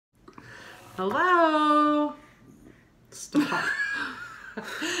Hello. Stop.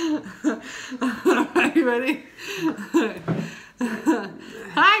 Are you ready?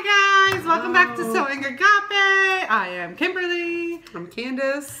 Hi guys, welcome back to Sewing Agape. I am Kimberly. I'm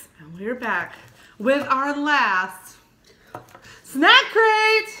Candace. And we're back with our last snack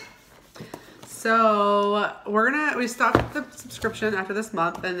crate. So we stopped the subscription after this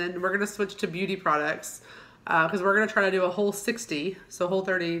month, and then we're gonna switch to beauty products because we're gonna try to do a whole 60, so whole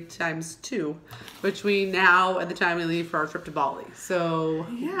 30 times 2, between now and the time we leave for our trip to Bali. So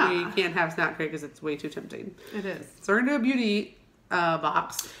yeah, we can't have snack crate because it's way too tempting. It is. So we're gonna do a beauty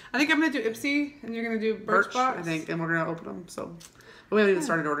box. I think I'm gonna do Ipsy, and you're gonna do Birchbox. I think, and we're gonna open them. So we haven't even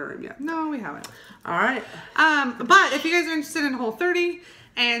started ordering them yet. No, we haven't. All right. But if you guys are interested in whole 30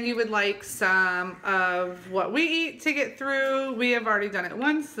 and you would like some of what we eat to get through, we have already done it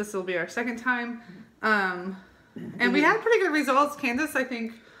once. This will be our second time. And we had pretty good results. Candace, I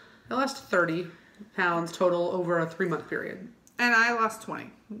think, I lost 30 pounds total over a 3-month period. and I lost 20.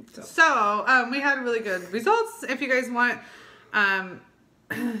 So we had really good results. If you guys want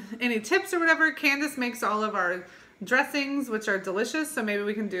any tips or whatever, Candace makes all of our dressings, which are delicious. So maybe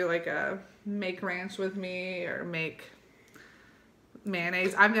we can do like a make ranch with me or make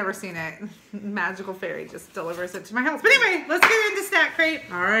mayonnaise. I've never seen it. Magical Fairy just delivers it to my house. But anyway, let's get into Snack Crate.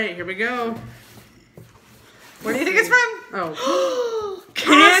 All right, here we go. Where do you think it's from? Oh.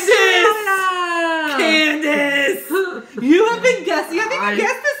 Candace! You have been guessing. I think you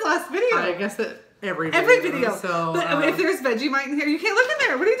guessed this last video. I guess it every video. So, but if there's Vegemite in here, you can't look in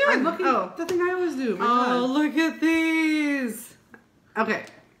there. What are you doing? I'm looking. Oh, The thing I always do. My oh, God. look at these. Okay,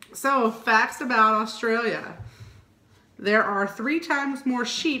 so facts about Australia. There are 3 times more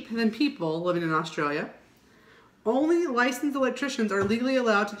sheep than people living in Australia. Only licensed electricians are legally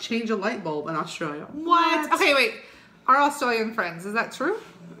allowed to change a light bulb in Australia. What? Okay, wait. Our Australian friends, is that true?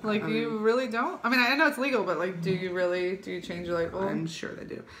 Like, you really don't? I mean, I know it's legal, but like, do you change your light bulb? I'm sure they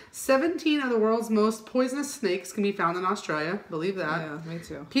do. 17 of the world's most poisonous snakes can be found in Australia. Believe that. Yeah, me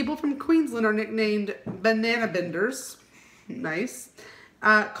too. People from Queensland are nicknamed banana benders. Nice.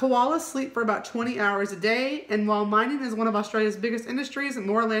 Koalas sleep for about 20 hours a day, and while mining is one of Australia's biggest industries,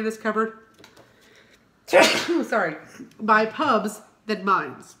 more land is covered by pubs than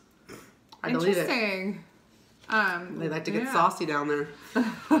mines. I believe it. Interesting. They like to get saucy down there.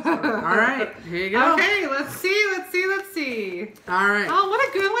 All right, here you go. Okay, let's see. All right. Oh, what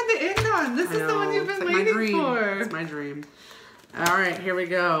a good one to end on. This is the one you've been waiting for. It's my dream. All right, here we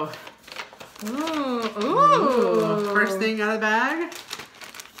go. Ooh. First thing out of the bag,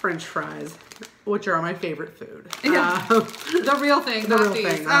 French fries, which are my favorite food. Yeah. The real thing, not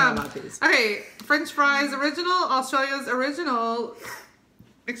these. Not these. Okay, French fries, original, Australia's original,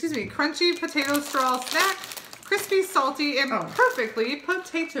 crunchy potato straw snack. Crispy, salty, and perfectly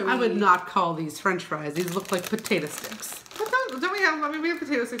potato-y. I would not call these French fries. These look like potato sticks. But don't we have, we have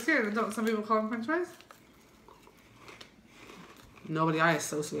potato sticks here. Don't some people call them French fries? Nobody I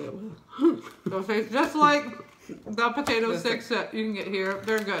associate with. They'll taste just like the potato sticks that you can get here.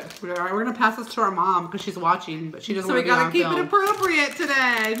 They're good. All right, we're going to pass this to our mom because she's watching, but she doesn't want to be on So we got to keep it appropriate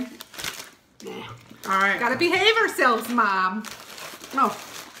today. All right. Got to behave ourselves, Mom. Oh,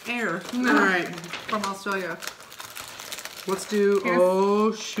 air. All right. From Australia. Let's do,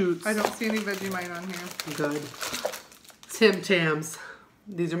 oh shoot. I don't see any Vegemite on here. Good. Tim Tams.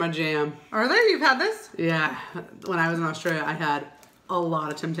 These are my jam. Are they? You've had this? Yeah. When I was in Australia, I had a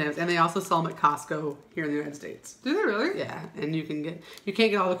lot of Tim Tams. And they also sell them at Costco here in the United States. Do they really? Yeah. And you can't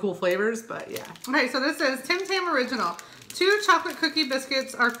get all the cool flavors, but yeah. Okay, so this is Tim Tam Original. 2 chocolate cookie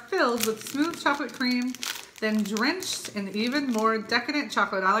biscuits are filled with smooth chocolate cream, then drenched in even more decadent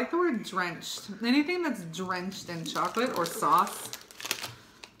chocolate. I like the word drenched. Anything that's drenched in chocolate or sauce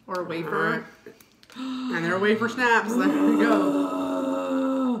or wafer. And they're wafer snaps. There we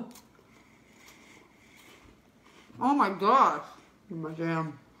go. Oh my gosh. My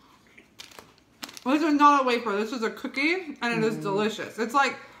jam. This is not a wafer. This is a cookie, and it is delicious. It's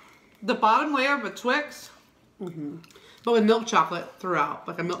like the bottom layer of a Twix. But with milk chocolate throughout.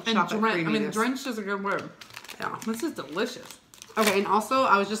 Like a milk chocolate creaminess. I mean, drenched is a good word. Yeah. This is delicious. Okay, and also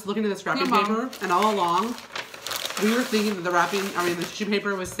I was just looking at this wrapping paper, and all along we were thinking that the tissue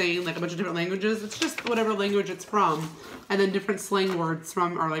paper was saying like a bunch of different languages. It's just whatever language it's from, and then different slang words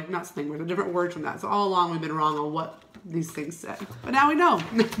from, or like not slang words, but different words from that. So all along we've been wrong on what these things said. But now we know.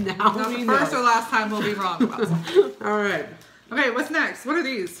 Now we know. First or last time we'll be wrong about something. All right. Okay, what's next? What are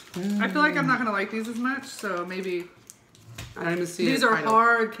these? I feel like I'm not gonna like these as much, so maybe. I don't even see these are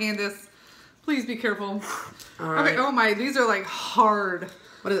hard, Candace. Please be careful. All right. Okay. Oh my, these are like hard.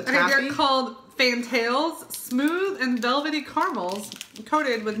 What is it? Okay, they're called Fantails, smooth and velvety caramels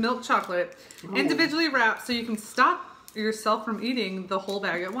coated with milk chocolate, individually wrapped so you can stop yourself from eating the whole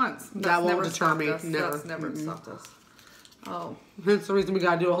bag at once. That won't deter me. Never. That's never stopped us. Oh. That's the reason we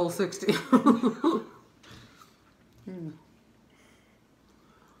gotta do a whole 60. I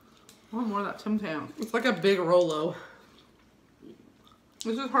want more of that Tim Tam. It's like a big Rolo.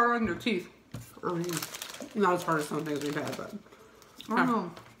 This is hard on your teeth. I mean, not as hard as some things we've had, but I don't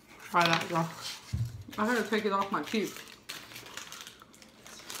know. try that, girl. I had to take it off my teeth.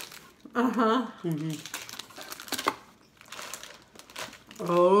 Oh,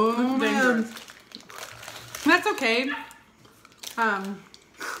 man. That's okay.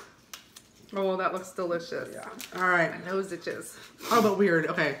 Oh, that looks delicious. Yeah. All right. My nose itches. Oh, but weird.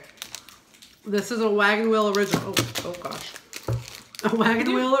 Okay. This is a Wagon Wheel original. Oh gosh. A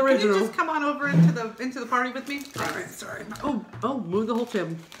Wagon Wheel original. Can you just come on over into the party with me? All right. Sorry. Oh, move the whole tip.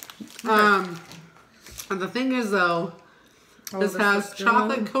 Okay. And the thing is though, this has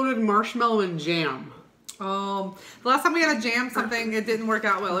chocolate coated marshmallow and jam. The last time we had a jam something, it didn't work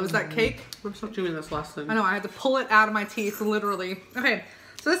out well. It was that cake. I'm still doing this last thing. I know, I had to pull it out of my teeth, literally. Okay,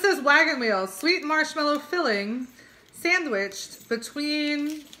 so this is Wagon Wheel, sweet marshmallow filling, sandwiched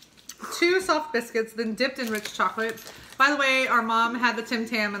between 2 soft biscuits, then dipped in rich chocolate. By the way, our mom had the Tim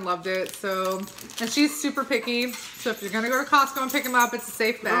Tam and loved it, and she's super picky, so if you're gonna go to Costco and pick them up, it's a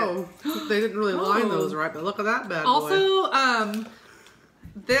safe bet. Oh, they didn't really line those right, but look at that bad boy. Also, I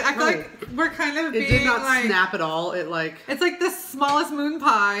feel like we're kind of being It did not like, snap at all. It's like the smallest moon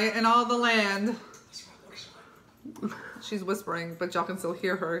pie in all the land. She's whispering, but y'all can still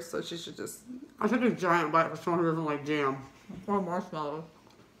hear her, so she should just... I took a giant bite for someone who doesn't like jam. Or marshmallow.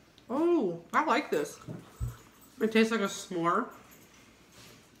 Oh, I like this. It tastes like a s'more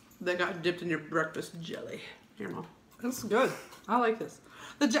that got dipped in your breakfast jelly. Here, Mom. This is good. I like this.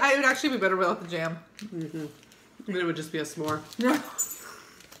 It would actually be better without the jam. And then it would just be a s'more. Yeah.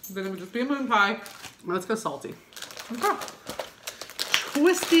 Then it would just be a moon pie. Let's go salty. Okay.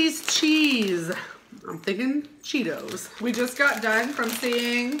 Twisties cheese. I'm thinking Cheetos. We just got done from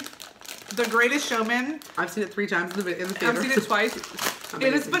seeing The Greatest Showman. I've seen it 3 times in the theater. I've seen it twice.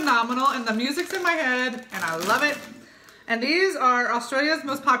 It is phenomenal, and the music's in my head, and I love it. And these are Australia's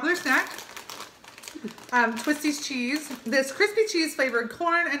most popular snack. Twisties cheese. This crispy cheese flavored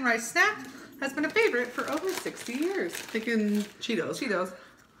corn and rice snack has been a favorite for over 60 years. Thinking Cheetos. Cheetos.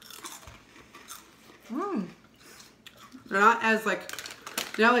 They're not as like,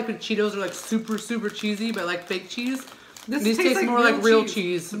 you know, like when Cheetos are like super, super cheesy, but like fake cheese. These taste more like real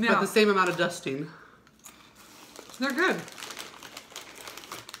cheese, but the same amount of dusting. They're good.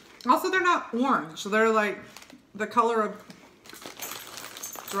 Also, they're not orange. They're like the color of,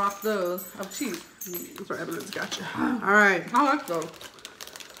 drop those, of cheese. That's where Evelyn's got you. All right. I like those.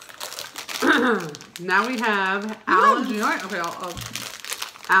 Now we have Allen's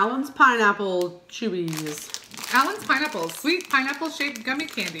Pineapple Chewies. Allen's Pineapple, sweet pineapple-shaped gummy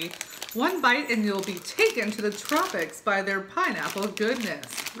candy. One bite and you'll be taken to the tropics by their pineapple goodness.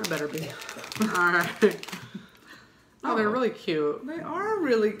 That better be. All right. Oh, they're really cute. They are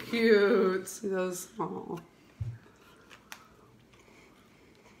really cute. See those? Oh.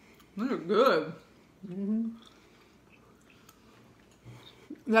 They're good.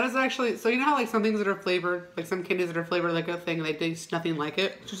 That is actually, so you know how like some things that are flavored, like some candies that are flavored like a thing and they taste nothing like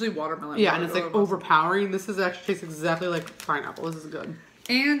it? It's usually watermelon. Yeah, and it's like overpowering. This is actually tastes exactly like pineapple. This is good.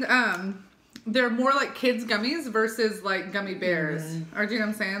 And they're more like kids gummies versus like gummy bears. Or do you know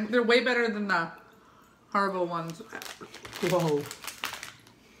what I'm saying? They're way better than the horrible ones. Whoa.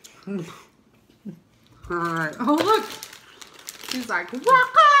 All right. Oh, look. She's like,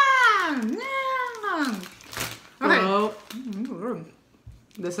 walk on! Yeah. Okay. Oh.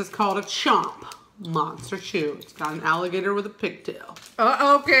 This is called a chomp monster chew. It's got an alligator with a pigtail.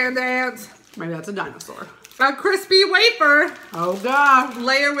 Uh-oh, Candace. Maybe that's a dinosaur. A crispy wafer. Oh, gosh.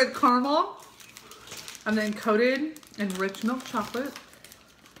 Layer with caramel. And then coated in rich milk chocolate.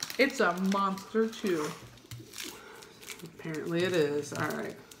 It's a monster chew. Apparently it is. All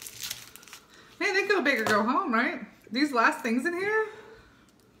right. Man, they go big or go home, right? These last things in here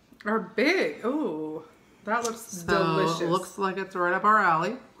are big. Ooh, that looks delicious. It looks like it's right up our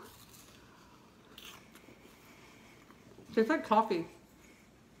alley. Tastes like coffee.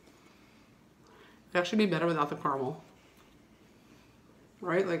 It'd actually be better without the caramel.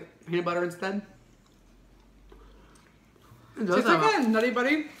 Right? Like peanut butter instead. It does Tastes like a Nutty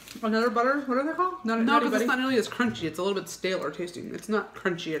Buddy. Another butter. What are they called? No, because it's not nearly as crunchy. It's a little bit staler tasting. It's not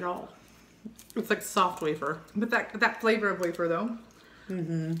crunchy at all. It's like soft wafer. But that flavor of wafer though.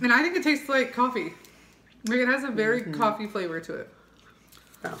 And I think it tastes like coffee. Like it has a very coffee flavor to it.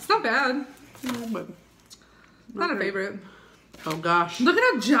 Yeah. It's not bad. But not a favorite. Oh gosh. Look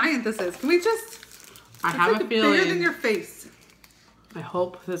at how giant this is. Can we just... I have a feeling... bigger than your face. I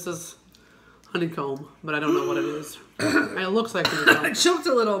hope this is honeycomb, but I don't know what it is. It looks like honeycomb. I choked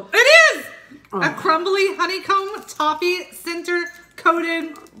a little. It is! Oh. A crumbly honeycomb toffee center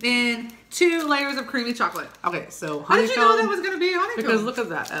coated in 2 layers of creamy chocolate. Okay, so honeycomb. How did you know that was going to be honeycomb? Because look at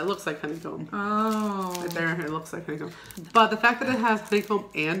that. It looks like honeycomb. Oh. Right there, it looks like honeycomb. But the fact that it has honeycomb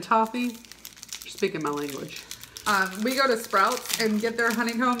and toffee, you're speaking my language. We go to Sprouts and get their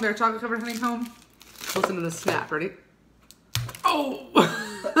honeycomb, their chocolate covered honeycomb. Listen to the snap. Ready? Oh!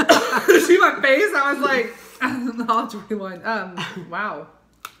 See my face? I was like, I'll have to rewind. Wow.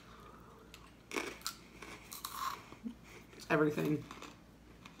 Everything.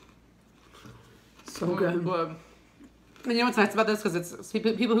 So good. And you know what's nice about this? Because it's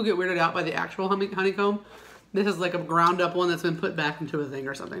people who get weirded out by the actual honeycomb. This is like a ground up one that's been put back into a thing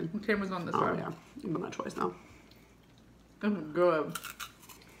or something. The camera's on this Oh side. yeah, but my choice now. It's good.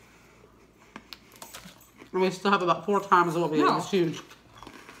 And we still have about 4 times what we had. It's huge.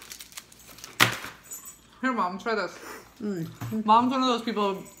 Here, Mom, try this. Mom's one of those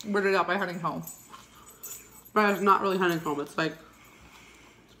people weirded out by honeycomb. But it's not really honeycomb. It's like...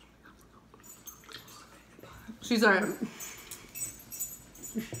 She's like...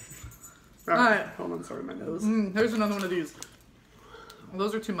 Alright. Hold on, sorry, my nose. Here's another one of these.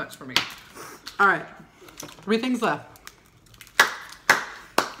 Those are too much for me. Alright. 3 things left.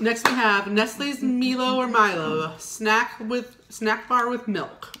 Next we have Nestle's Milo or Milo snack bar with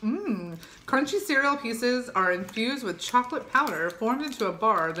milk. Crunchy cereal pieces are infused with chocolate powder formed into a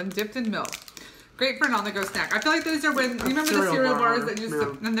bar, then dipped in milk. Great for an on-the-go snack. I feel like those are when you remember the cereal bars that used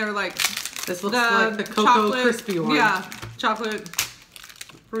to, and they're like this looks like the Cocoa Crispy one. Yeah, chocolate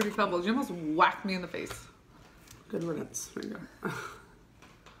fruity pebbles. You almost whacked me in the face. Good riddance. There you go.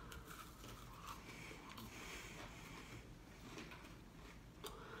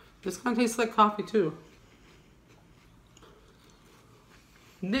 This kind of tastes like coffee too.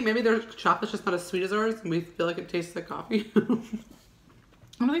 Maybe their chocolate's just not as sweet as ours, and we feel like it tastes like coffee. I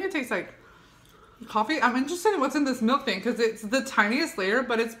don't think it tastes like coffee. I'm interested in what's in this milk thing because it's the tiniest layer,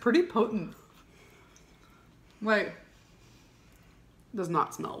 but it's pretty potent. Like, does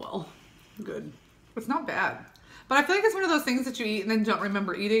not smell well. Good. it's not bad. But I feel like it's one of those things that you eat and then don't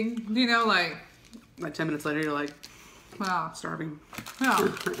remember eating. You know, like 10 minutes later, you're like, wow, starving. yeah. I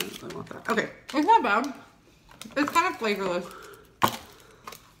want that. Okay. It's not bad. It's kind of flavorless.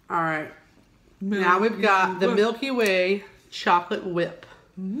 All right. Now we've got the Milky Way chocolate whip.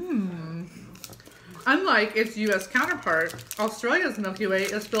 Unlike its U.S. counterpart, Australia's Milky Way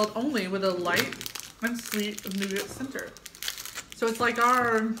is filled only with a light and sweet nougat center. So it's like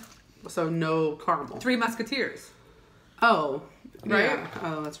our... So no caramel. 3 Musketeers. Oh. Right? Yeah.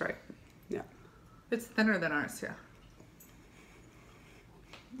 Oh, that's right. Yeah. It's thinner than ours, yeah.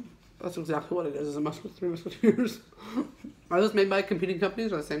 That's exactly what it is a 3 Musketeers. Are those made by competing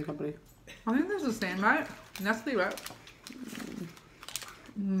companies or the same company? I think they're the same, right? Nestle, right?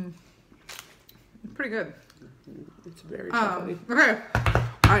 It's pretty good. It's very chocolatey. Okay.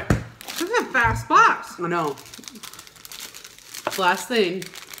 All right. This is a fast box. I know. Last thing,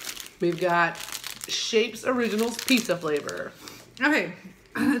 we've got Shapes Originals pizza flavor. Okay.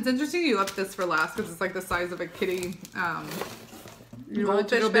 It's interesting you left this for last because it's like the size of a kitty You want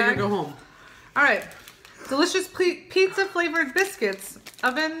to go big or go home? All right. Delicious pizza flavored biscuits,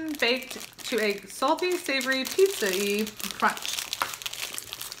 oven baked to a salty, savory, pizza-y crunch.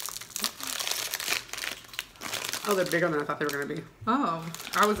 Oh, they're bigger than I thought they were going to be. Oh,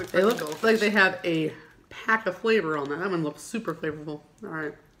 I was They expecting look like they have a pack of flavor on that. That one looks super flavorful. All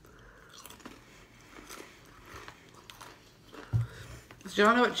right. Do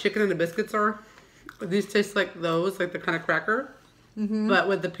y'all know what chicken and the biscuits are? These taste like those, like the kind of cracker, but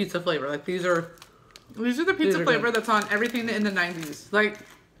with the pizza flavor. Like these are the pizza flavor good. that's on everything in the 90s. Like,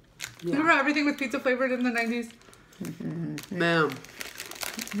 you remember everything was pizza flavored in the 90s? Man,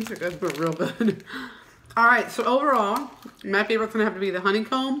 These are good. they're real good. All right, so overall, my favorite's gonna have to be the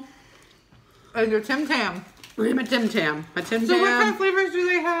honeycomb. And your Tim Tam. My Tim Tam. My Tim Tam. So what kind of flavors do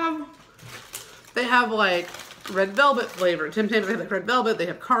they have? They have like red velvet flavor. Tim Tams, they have like red velvet, they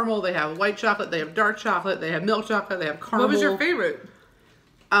have caramel, they have white chocolate, they have dark chocolate, they have milk chocolate, they have caramel. What was your favorite?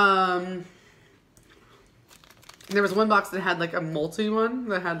 There was one box that had like a multi one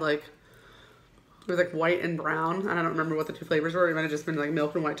that had like, it was like white and brown. I don't remember what the 2 flavors were. It might have just been like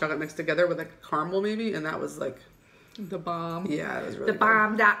milk and white chocolate mixed together with like caramel maybe. And that was like, The Bomb. yeah, it was really good.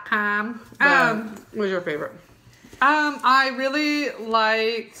 TheBomb.com. What was your favorite? I really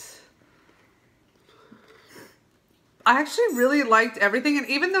liked I actually really liked everything, and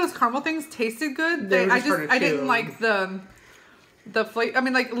even those caramel things tasted good. I didn't like the flavor. I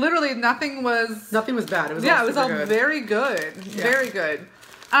mean, like literally nothing was bad. It was it was all good. Very good, very good.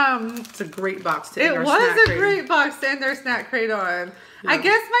 It's a great box to end our snack It was a crate. great box to end our snack crate on. Yeah. I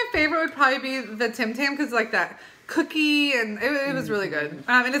guess my favorite would probably be the Tim Tam because like that cookie and it was really good.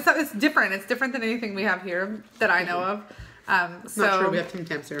 And it's different. It's different than anything we have here that I know of. So not true. We have Tim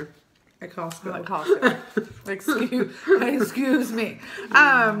Tams here. At Costco. At Costco. Excuse me.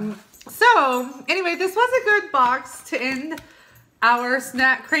 So anyway, this was a good box to end our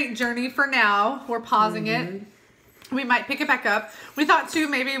snack crate journey for now. We're pausing it. We might pick it back up. We thought too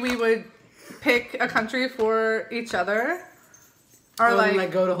maybe we would pick a country for each other. Or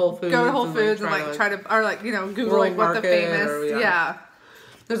like go to Whole Foods. Go to Whole Foods and like try to or like, you know, Google like what the famous yeah.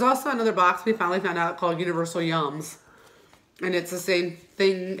 There's also another box we finally found out called Universal Yums. And it's the same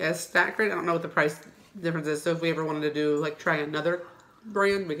thing as snack crate. I don't know what the price difference is. So if we ever wanted to do like try another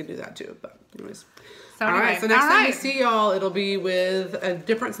brand, we can do that too. But anyways. So anyway, Alright, so next time we see y'all, it'll be with a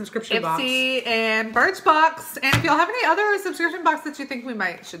different subscription box. Ipsy and Birchbox. And if y'all have any other subscription box that you think we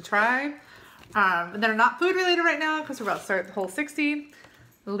should try, that are not food related right now, because we're about to start the whole 60,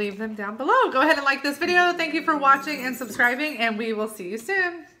 leave them down below. Go ahead and like this video. Thank you for watching and subscribing, and we will see you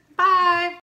soon. Bye.